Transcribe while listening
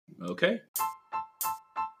Okay.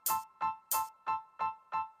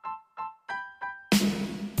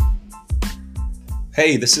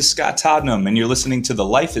 Hey, this is Scott Todnam, and you're listening to the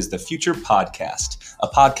Life is the Future podcast, a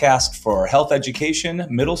podcast for health education,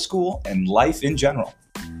 middle school, and life in general.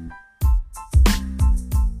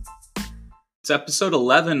 It's episode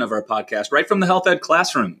 11 of our podcast, right from the Health Ed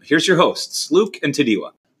classroom. Here's your hosts, Luke and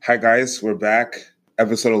Tadiwa. Hi, guys. We're back.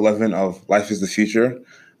 Episode 11 of Life is the Future.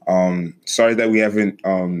 Sorry that we haven't,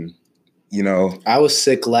 I was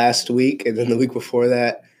sick last week, and then the week before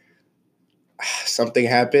that, something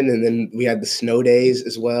happened, and then we had the snow days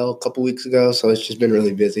as well a couple weeks ago, so it's just been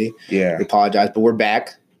really busy. Yeah. I apologize, but we're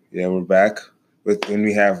back. Yeah, we're back. And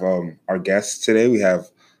we have our guests today. We have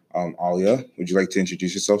Alia. Would you like to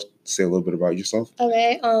introduce yourself, say a little bit about yourself?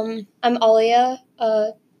 Okay, I'm Alia,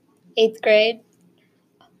 8th grade.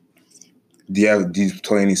 Do you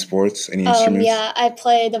play any sports, any instruments? Yeah, I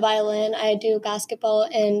play the violin, I do basketball,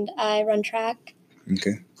 and I run track.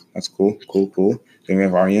 Okay, that's cool. Then we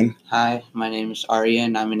have Aryan. Hi, my name is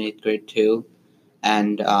Aryan. I'm in 8th grade too,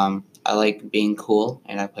 and I like being cool,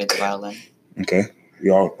 and I play the violin. Okay,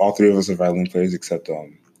 all three of us are violin players except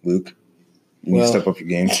Luke. You need to step up your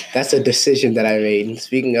game. That's a decision that I made. And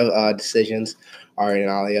speaking of decisions, Aryan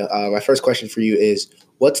and Alia, my first question for you is,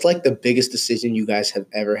 what's like the biggest decision you guys have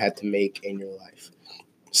ever had to make in your life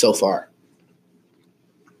so far?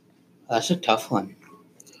 That's a tough one.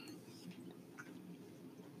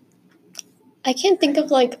 I can't think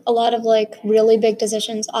of a lot of really big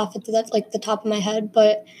decisions off of the top of my head,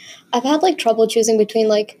 but I've had trouble choosing between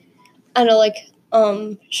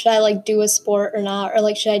should I do a sport or not,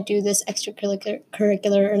 or should I do this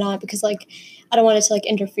extracurricular or not, because I don't want it to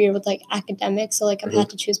interfere with academics, so I've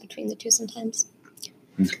had to choose between the two sometimes.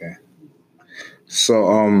 Okay. So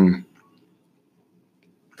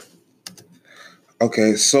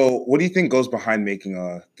what do you think goes behind making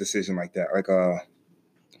a decision like that?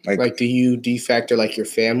 Do you factor your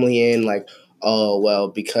family in,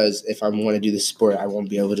 because if I want to do this sport, I won't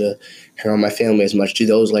be able to hang around my family as much. Do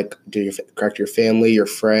those do you correct your family, your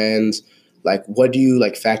friends? What do you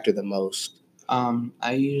factor the most?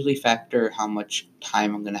 I usually factor how much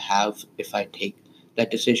time I'm gonna have if I take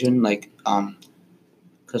that decision.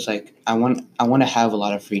 Because I want to have a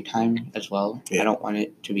lot of free time as well. Yeah. I don't want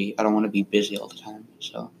to be busy all the time.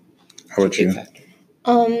 So how about you?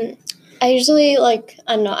 I usually I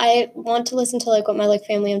don't know, I want to listen to what my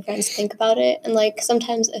family and friends think about it, and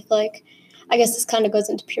sometimes if I guess this kind of goes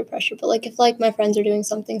into peer pressure, but if my friends are doing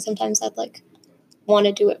something, sometimes I'd want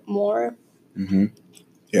to do it more. Mm-hmm.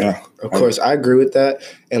 Yeah, of course I agree with that,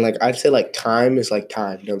 and I'd say time is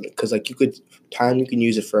time, because you can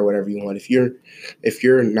use it for whatever you want. If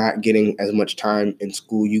you're not getting as much time in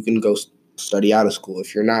school, you can go study out of school.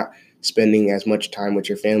 If you're not spending as much time with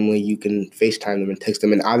your family, you can FaceTime them and text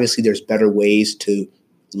them. And obviously there's better ways to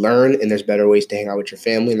learn, and there's better ways to hang out with your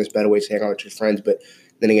family, and there's better ways to hang out with your friends. But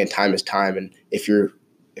then again, time is time. And if you're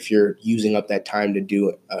using up that time to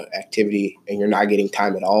do an activity and you're not getting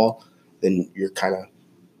time at all, then you're kind of,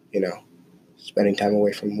 spending time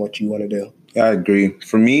away from what you want to do. Yeah, I agree.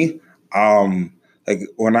 For me,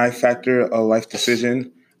 when I factor a life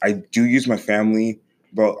decision, I do use my family.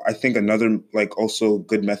 But I think another also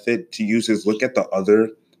good method to use is look at the other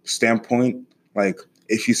standpoint.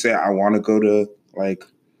 If you say I want to go to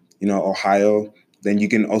Ohio, then you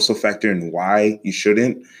can also factor in why you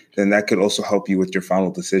shouldn't. Then that could also help you with your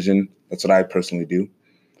final decision. That's what I personally do.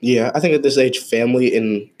 Yeah, I think at this age,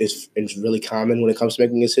 family is really common when it comes to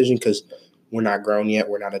making a decision, because we're not grown yet,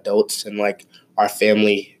 we're not adults, and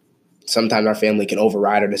sometimes our family can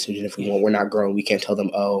override our decision if we want. We're not grown, we can't tell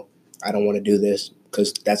them, oh, I don't want to do this,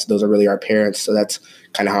 because those are really our parents. So that's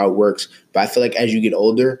kind of how it works. But I feel as you get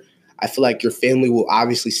older, I feel your family will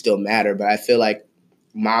obviously still matter, but I feel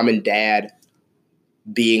mom and dad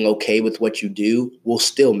being okay with what you do will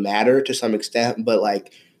still matter to some extent. But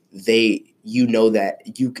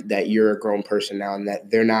that you're a grown person now, and that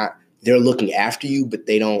they're looking after you, but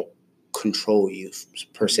they don't control you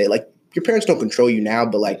per se. Your parents don't control you now,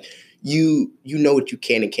 but you know what you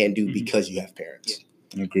can and can't do because you have parents.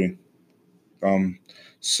 I agree.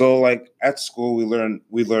 So at school we learned,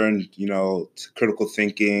 critical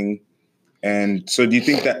thinking. And so do you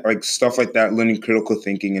think that stuff like that, learning critical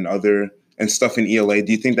thinking and stuff in ELA,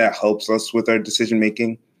 do you think that helps us with our decision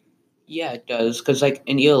making? Yeah, it does. Because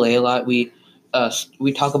in ELA a lot, we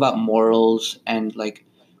talk about morals, and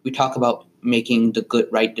we talk about making the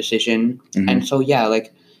right decision. Mm-hmm. And so, yeah,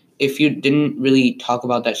 if you didn't really talk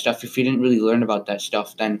about that stuff, if you didn't really learn about that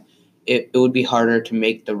stuff, then it would be harder to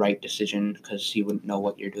make the right decision, because you wouldn't know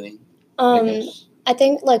what you're doing. I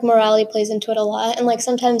think morality plays into it a lot, and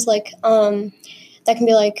sometimes that can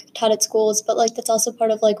be like taught at schools, but like that's also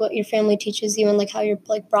part of like what your family teaches you and like how you're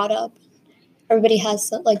like brought up. Everybody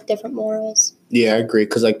has like different morals. Yeah, I agree.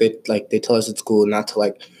 Because they tell us at school not to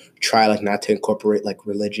like try like not to incorporate like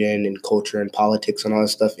religion and culture and politics and all that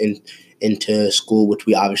stuff into school, which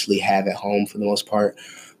we obviously have at home for the most part.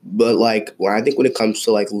 But like when it comes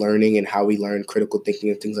to like learning and how we learn critical thinking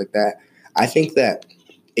and things like that, I think that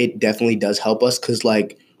it definitely does help us because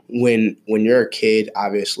like when you're a kid,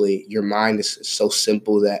 obviously your mind is so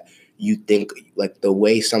simple that you think like the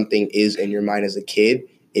way something is in your mind as a kid,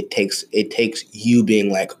 it takes you being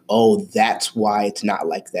like, oh, that's why it's not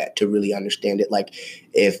like that to really understand it. Like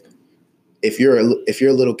if you're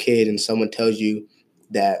a little kid and someone tells you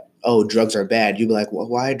that, oh, drugs are bad, you'd be like, well,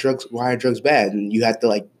 why are drugs bad? And you have to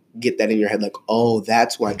like get that in your head, like, oh,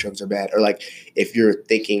 that's why drugs are bad. Or like if you're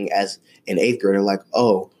thinking as an 8th grader, like,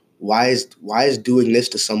 oh, why is doing this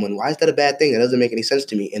to someone, why is that a bad thing? That doesn't make any sense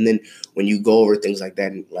to me. And then when you go over things like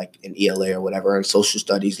that, like in ELA or whatever, in social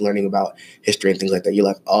studies, learning about history and things like that, you're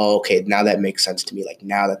like, oh, okay, now that makes sense to me. Like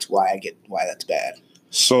now that's why I get why that's bad.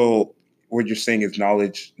 So what you're saying is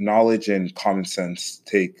knowledge and common sense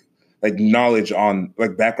take like knowledge on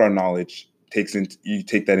like background knowledge you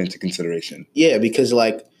take that into consideration. Yeah, because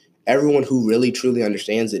like everyone who really truly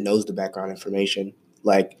understands it knows the background information.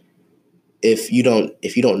 Like if you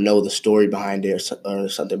don't know the story behind it or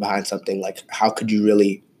something behind something, like how could you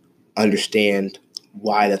really understand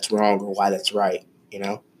why that's wrong or why that's right, you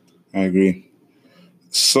know? I agree.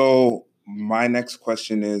 So my next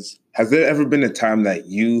question is, has there ever been a time that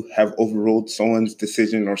you have overruled someone's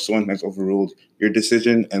decision or someone has overruled your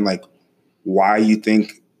decision, and like why you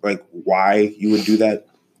think, like why you would do that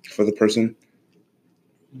for the person?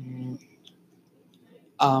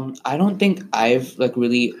 I don't think I've like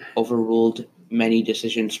really overruled many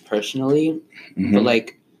decisions personally, but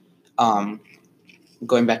like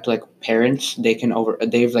going back to like parents,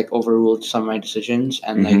 they've like overruled some of my decisions,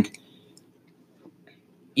 and like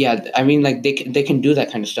yeah, I mean like they can do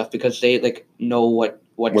that kind of stuff because they like know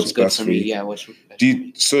what's good for me. Yeah,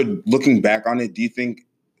 so looking back on it, do you think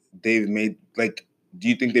they made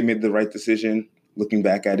the right decision looking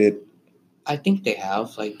back at it? I think they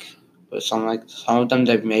have but some of them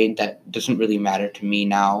they've made that doesn't really matter to me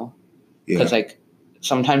now, because like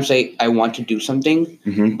sometimes I want to do something,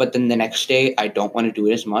 but then the next day I don't want to do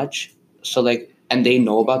it as much. So like, and they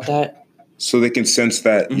know about that, so they can sense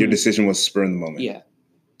that your decision was spur in the moment. Yeah.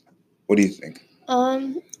 What do you think?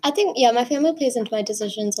 I think my family plays into my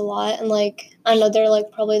decisions a lot, and like I know they're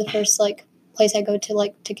like probably the first like place I go to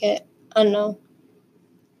like to get input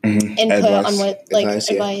on what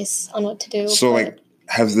advice on what to do. So like,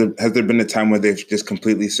 has there been a time where they've just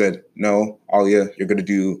completely said, no, Alia, you're going to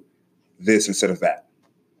do this instead of that?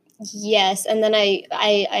 Yes, and then I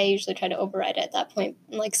usually try to override it at that point.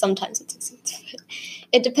 Like sometimes it succeeds.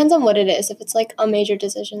 It depends on what it is. If it's like a major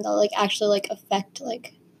decision that like actually like affect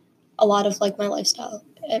like a lot of like my lifestyle,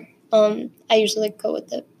 I usually like go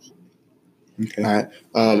with it. Okay.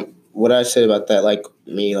 All right. What I said about that, like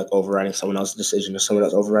me, like overriding someone else's decision or someone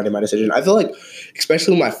else overriding my decision, I feel like,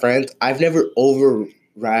 especially with my friends, I've never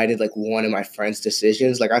overridden like one of my friends'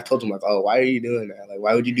 decisions. Like I've told them like, oh, why are you doing that? Like,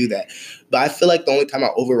 why would you do that? But I feel like the only time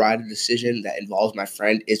I override a decision that involves my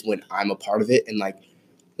friend is when I'm a part of it, and like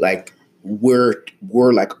we're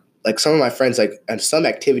like some of my friends, like, and some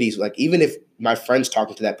activities, like even if my friend's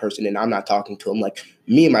talking to that person and I'm not talking to him, like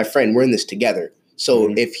me and my friend, we're in this together.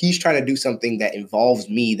 So if he's trying to do something that involves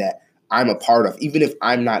me that I'm a part of, even if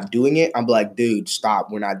I'm not doing it, I'm like, dude,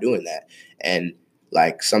 stop. We're not doing that. And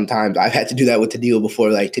like sometimes I've had to do that with Tadil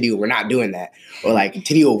before, like, Tadil, we're not doing that. Or like,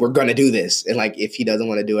 Tadil, we're going to do this. And like, if he doesn't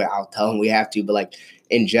want to do it, I'll tell him we have to. But like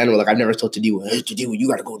in general, like I've never told Tadil, hey, Tadil, you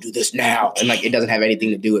got to go do this now. And like, it doesn't have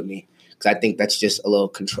anything to do with me. Because I think that's just a little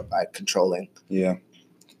controlling. Yeah.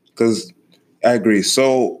 Because I agree.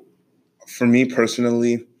 So for me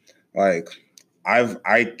personally, like, I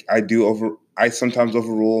sometimes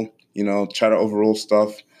overrule, try to overrule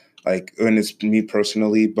stuff, like when it's me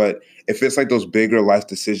personally. But if it's like those bigger life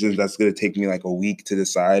decisions that's going to take me like a week to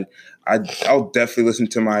decide, I'll definitely listen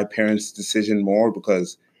to my parents' decision more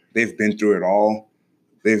because they've been through it all.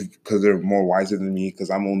 Because they're more wiser than me,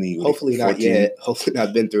 because I'm only hopefully 14. Not yet. Hopefully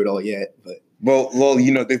not been through it all yet. But well,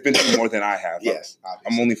 they've been through more than I have. Yes,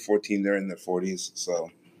 obviously. I'm only 14. They're in their 40s,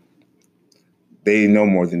 so they know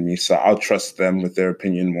more than me, so I'll trust them with their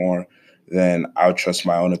opinion more than I'll trust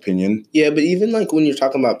my own opinion. Yeah, but even like when you're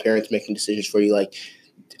talking about parents making decisions for you, like,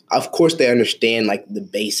 of course they understand like the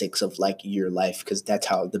basics of like your life, because that's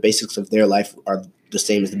how the basics of their life are the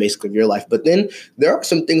same as the basics of your life. But then there are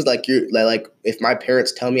some things like if my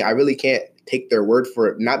parents tell me I really can't take their word for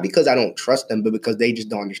it, not because I don't trust them, but because they just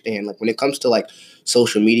don't understand. Like when it comes to like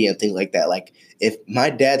social media and things like that, like if my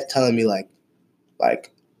dad's telling me like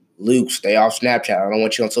Luke, stay off Snapchat, I don't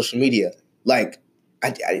want you on social media. Like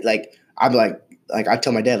I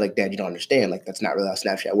tell my dad, like, Dad, you don't understand. Like that's not really how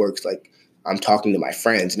Snapchat works. Like I'm talking to my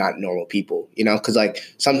friends, not normal people, you know? Because like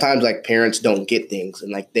sometimes like parents don't get things,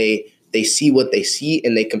 and like they see what they see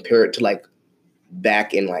and they compare it to like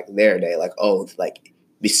back in like their day, like, oh, like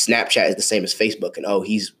Snapchat is the same as Facebook, and oh,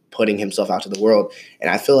 he's putting himself out to the world. And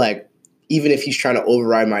I feel like even if he's trying to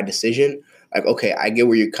override my decision, like, okay, I get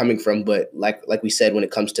where you're coming from, but like we said, when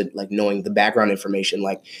it comes to like knowing the background information,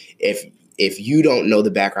 like if you don't know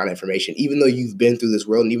the background information, even though you've been through this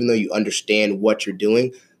world and even though you understand what you're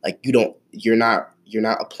doing, like you're not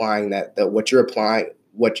applying that what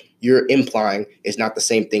you're implying is not the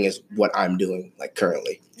same thing as what I'm doing like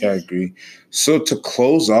currently. Yeah, I agree. So to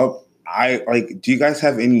close up, do you guys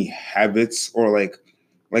have any habits or like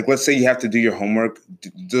let's say you have to do your homework,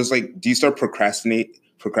 do you start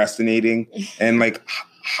procrastinating and like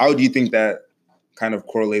how do you think that kind of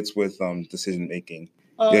correlates with decision making,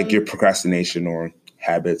 like your procrastination or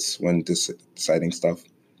habits when deciding stuff?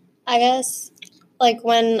 I guess like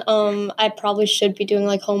when I probably should be doing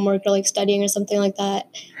like homework or like studying or something like that,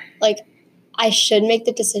 like I should make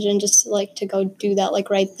the decision just like to go do that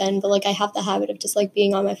like right then, but like I have the habit of just like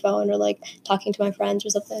being on my phone or like talking to my friends or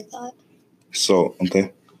something like that. So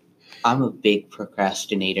okay, I'm a big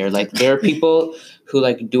procrastinator. Like there are people who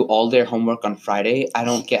like do all their homework on Friday. I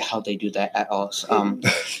don't get how they do that at all.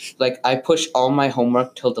 Like I push all my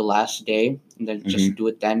homework till the last day and then just do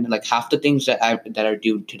it then. Like half the things that are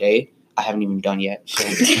due today, I haven't even done yet.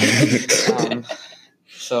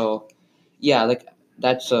 So yeah, like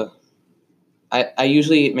that's I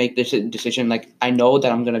usually make this decision. Like I know that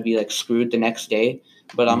I'm gonna be like screwed the next day,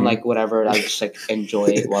 but I'm like whatever. I just like enjoy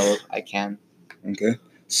it while I can. Okay,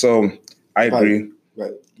 so I agree.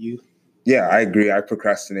 Right, you? Yeah, I agree. I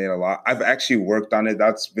procrastinate a lot. I've actually worked on it.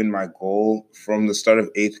 That's been my goal from the start of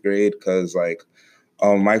 8th grade because like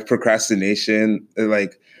my procrastination,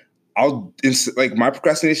 like my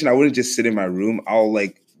procrastination, I wouldn't just sit in my room. I'll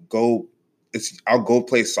go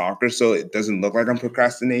play soccer so it doesn't look like I'm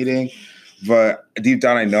procrastinating. But deep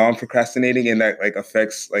down, I know I'm procrastinating, and that like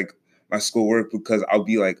affects like my schoolwork because I'll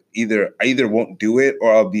be like I either won't do it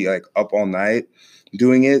or I'll be like up all night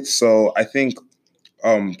doing it. So I think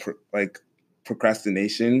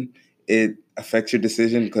procrastination, it affects your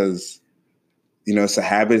decision because it's a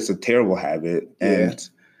habit. It's a terrible habit, and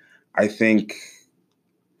I think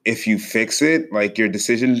if you fix it, like your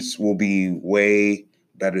decisions will be way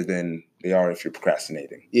better than they are if you're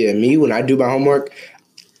procrastinating. Yeah, me when I do my homework,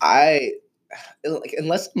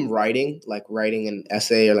 unless I'm writing an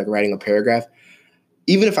essay or like writing a paragraph,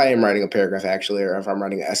 even if I am writing a paragraph actually, or if I'm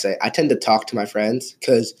writing an essay, I tend to talk to my friends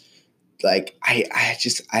because like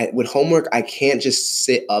I with homework, I can't just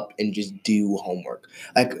sit up and just do homework.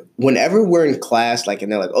 Like whenever we're in class, like,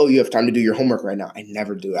 and they're like, oh, you have time to do your homework right now. I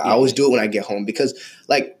never do it. I always do it when I get home because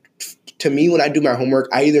like to me, when I do my homework,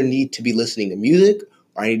 I either need to be listening to music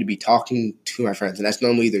or I need to be talking to my friends. And that's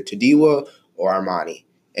normally either Tadiwa or Armani.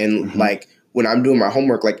 And like when I'm doing my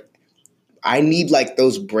homework, like I need like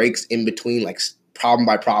those breaks in between, like problem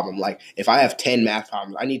by problem. Like if I have 10 math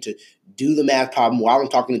problems, I need to do the math problem while I'm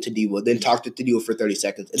talking to Tadiwa, then talk to Tadiwa for 30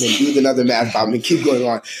 seconds, and then do another math problem and keep going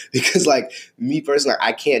on. Because like me personally,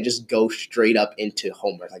 I can't just go straight up into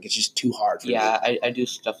homework. Like it's just too hard for me. Yeah, I do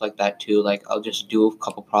stuff like that too. Like I'll just do a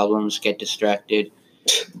couple problems, get distracted.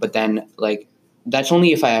 But then like that's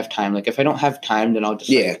only if I have time. Like if I don't have time, then I'll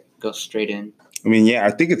just like, go straight in. I mean, yeah,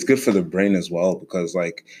 I think it's good for the brain as well because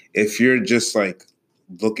like if you're just like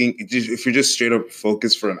if you're just straight up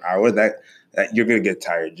focused for an hour, that you're gonna get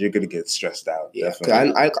tired. You're gonna get stressed out. Yeah,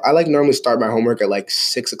 I like normally start my homework at like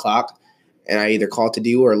 6:00, and I either call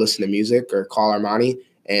Tadiwa or listen to music or call Armani.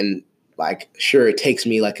 And like, sure, it takes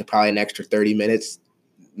me like probably an extra 30 minutes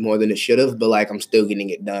more than it should have, but like I'm still getting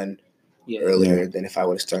it done earlier than if I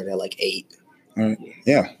would have started at like 8. All right.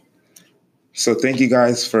 Yeah. So thank you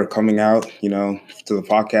guys for coming out, to the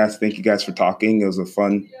podcast. Thank you guys for talking. It was a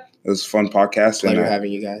fun podcast. Pleasure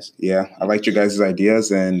having you guys. Yeah, I liked your guys'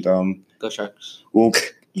 ideas, and go Sharks. Go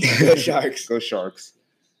Sharks. Go Sharks.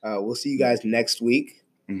 We'll see you guys next week.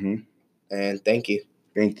 And thank you.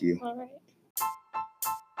 Thank you. All right.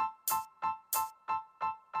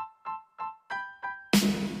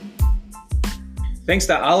 Thanks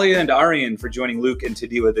to Alia and Aryan for joining Luke and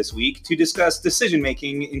Tadiwa this week to discuss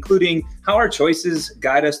decision-making, including how our choices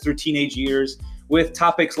guide us through teenage years with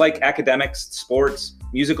topics like academics, sports,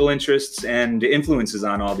 musical interests, and influences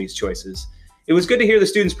on all these choices. It was good to hear the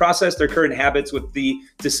students process their current habits with the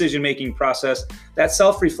decision-making process. That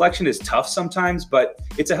self-reflection is tough sometimes, but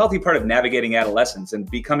it's a healthy part of navigating adolescence and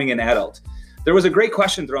becoming an adult. There was a great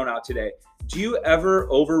question thrown out today. Do you ever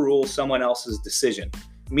overrule someone else's decision?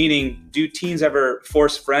 Meaning, do teens ever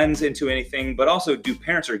force friends into anything, but also do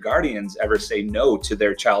parents or guardians ever say no to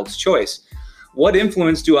their child's choice? What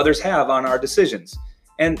influence do others have on our decisions?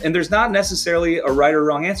 And there's not necessarily a right or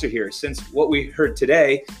wrong answer here, since what we heard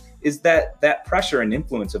today is that pressure and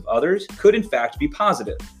influence of others could in fact be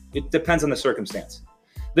positive. It depends on the circumstance.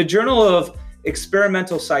 The Journal of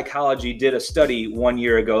Experimental Psychology did a study 1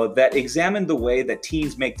 year ago that examined the way that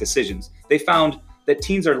teens make decisions. They found that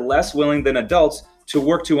teens are less willing than adults to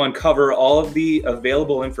work to uncover all of the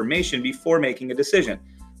available information before making a decision.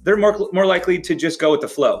 They're more likely to just go with the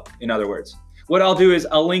flow, in other words. What I'll do is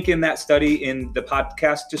I'll link in that study in the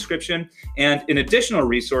podcast description and an additional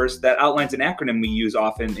resource that outlines an acronym we use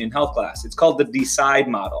often in health class. It's called the DECIDE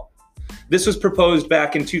model. This was proposed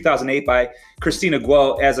back in 2008 by Christina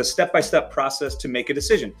Guo as a step-by-step process to make a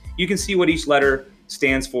decision. You can see what each letter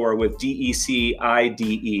stands for with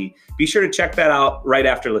DECIDE. Be sure to check that out right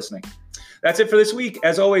after listening. That's it for this week.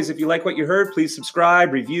 As always, if you like what you heard, please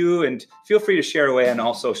subscribe, review, and feel free to share away on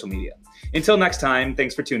all social media. Until next time,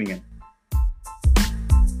 thanks for tuning in.